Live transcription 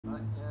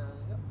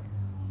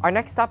Our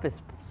next stop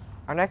is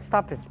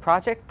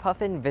Project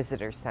Puffin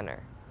Visitor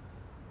Center.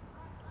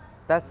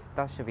 That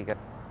should be good.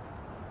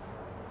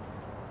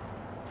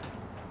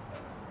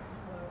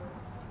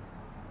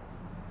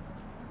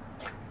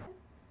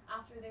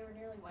 After they were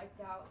nearly wiped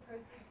out,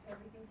 proceeds of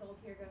everything sold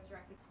here goes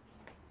directly.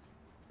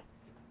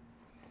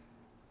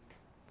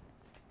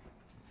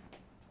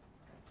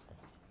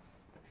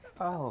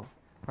 Oh,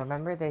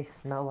 remember they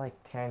smell like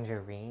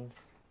tangerines?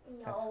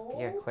 No. That's what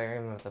the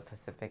aquarium of the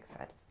Pacific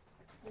said.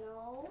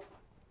 No.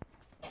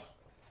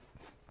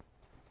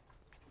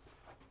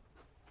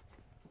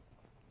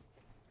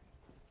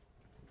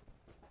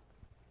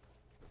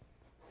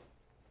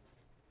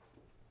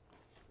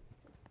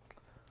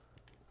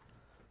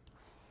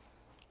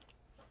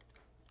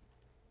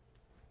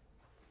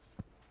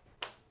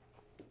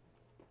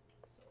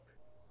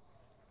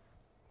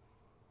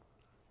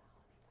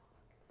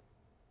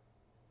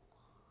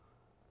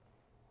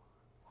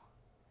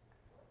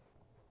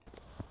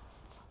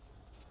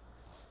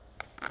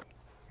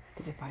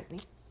 Did it bite me?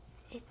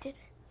 It didn't.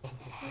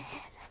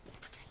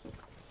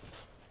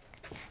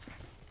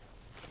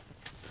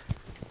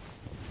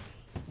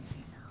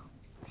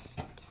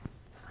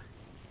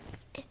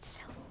 It's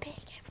so big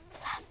and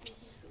fluffy.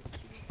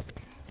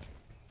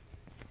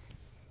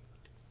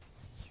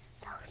 He's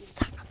so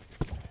soft.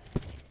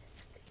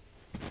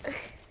 I'm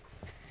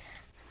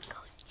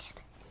going in.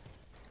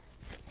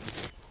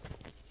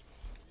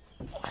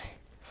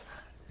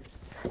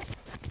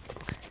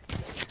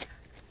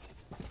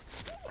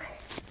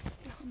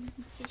 How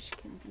many fish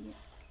can be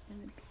in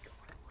a big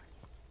one?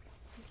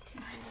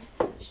 15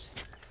 little fish.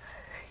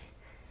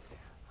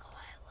 Oh,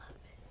 I love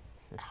it.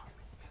 Ow.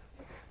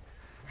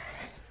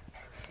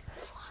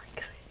 Flock.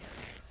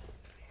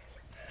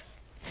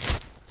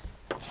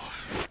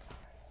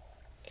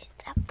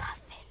 It's a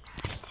puffin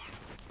rider.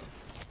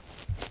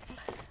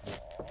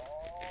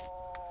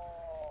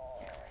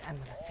 I'm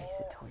gonna face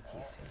it towards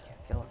you so you can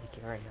feel like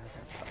you're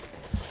another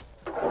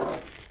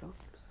puppet.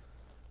 Oops.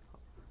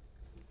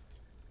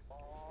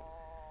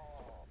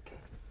 Okay.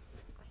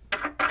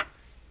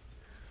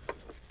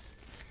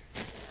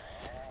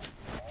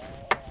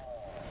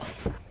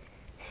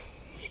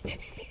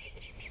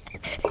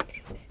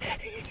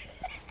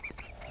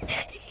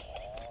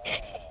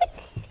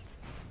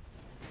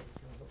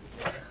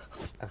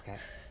 Okay.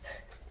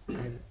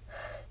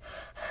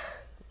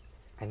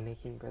 I'm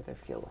making brother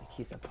feel like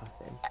he's a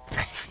puffin.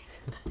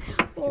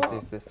 Because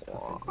there's this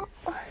puffin here.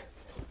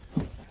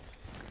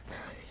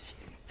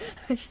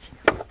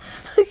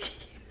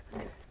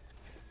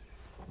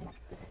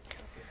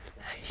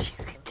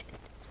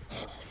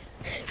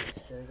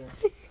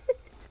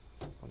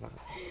 Hold on.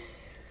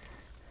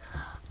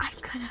 I'm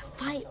gonna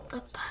fight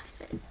the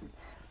puffin.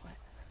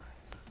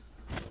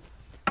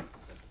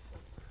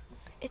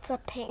 It's a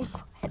penguin.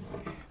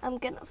 I'm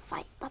gonna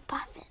fight the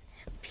puffin.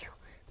 Phew,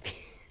 phew.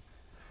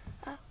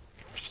 Oh,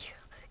 phew.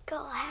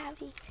 Go,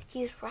 Abby.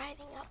 He's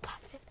riding a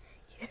puffin.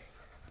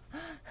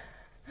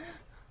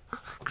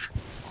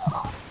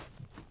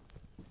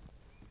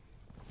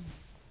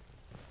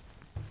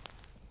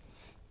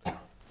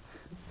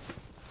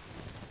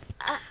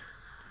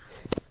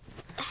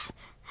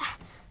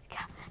 Go,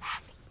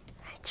 Abby.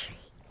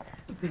 Retreat.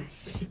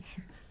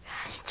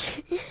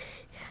 Retreat.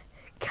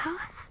 Go,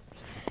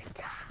 Abby.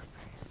 Go.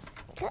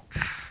 Go.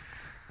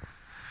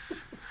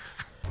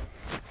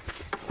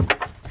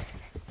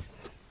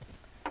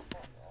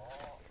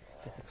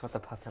 This is what the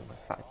puffin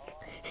looks like.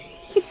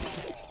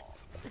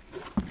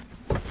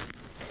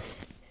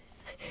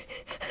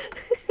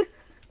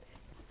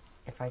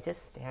 If I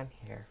just stand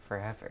here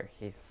forever,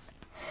 he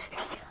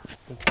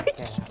can't get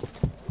out.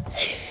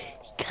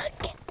 Go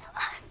get the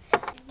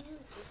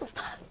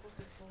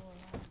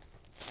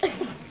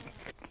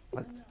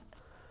Let's.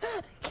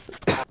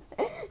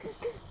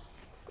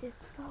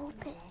 It's so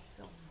big.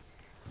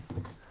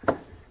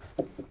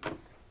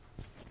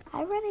 I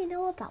already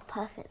know about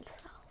puffins,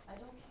 though.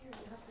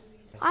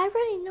 I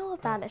already know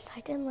about it, so I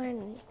didn't learn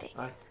anything.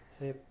 Alright,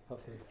 say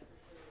puffin.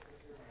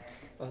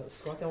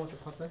 Squat down with the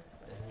puffin.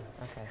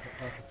 Okay.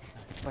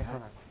 Wait,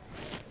 hold on.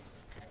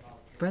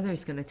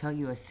 Brother's gonna tell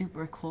you a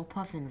super cool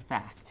puffin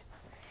fact.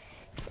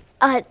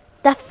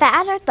 The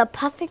fatter the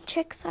puffin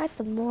chicks are,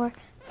 the more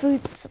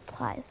food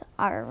supplies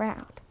are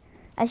around.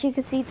 As you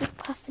can see, this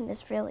puffin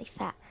is really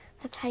fat.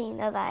 That's how you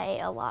know that I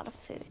ate a lot of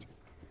food.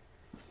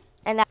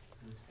 And ow,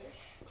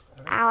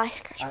 I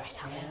scratched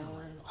myself.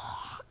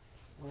 Oh.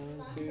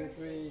 1, 2,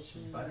 3,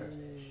 cheese. Alright,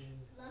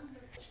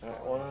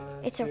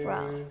 1, It's a 2,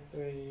 row.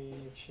 3,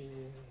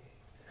 cheese.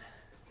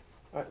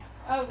 Oh,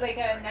 like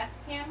a nest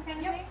cam kind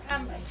of thing?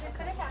 Just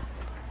put it back.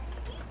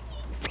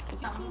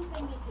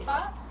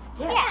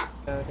 Yes.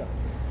 Okay.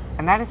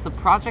 And that is the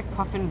Project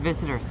Puffin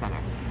Visitor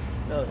Center.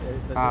 No,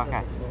 it's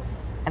Okay.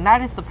 And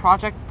that is the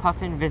Project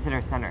Puffin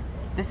Visitor Center.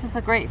 This is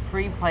a great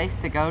free place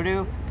to go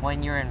to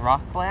when you're in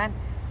Rockland,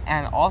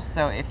 and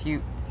also if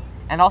you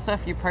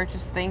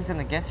purchase things in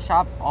the gift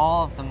shop,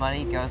 all of the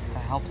money goes to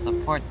help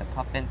support the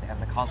puffins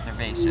and the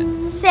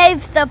conservation.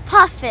 Save the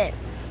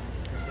puffins.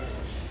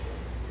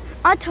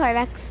 On to our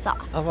next stop.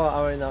 I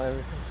already know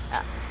everything.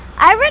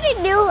 I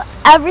already knew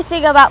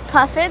everything about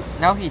puffins.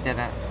 No, he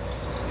didn't.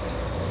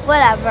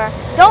 Whatever.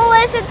 Don't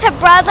listen to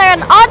brother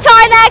and on to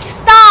our next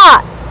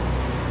stop.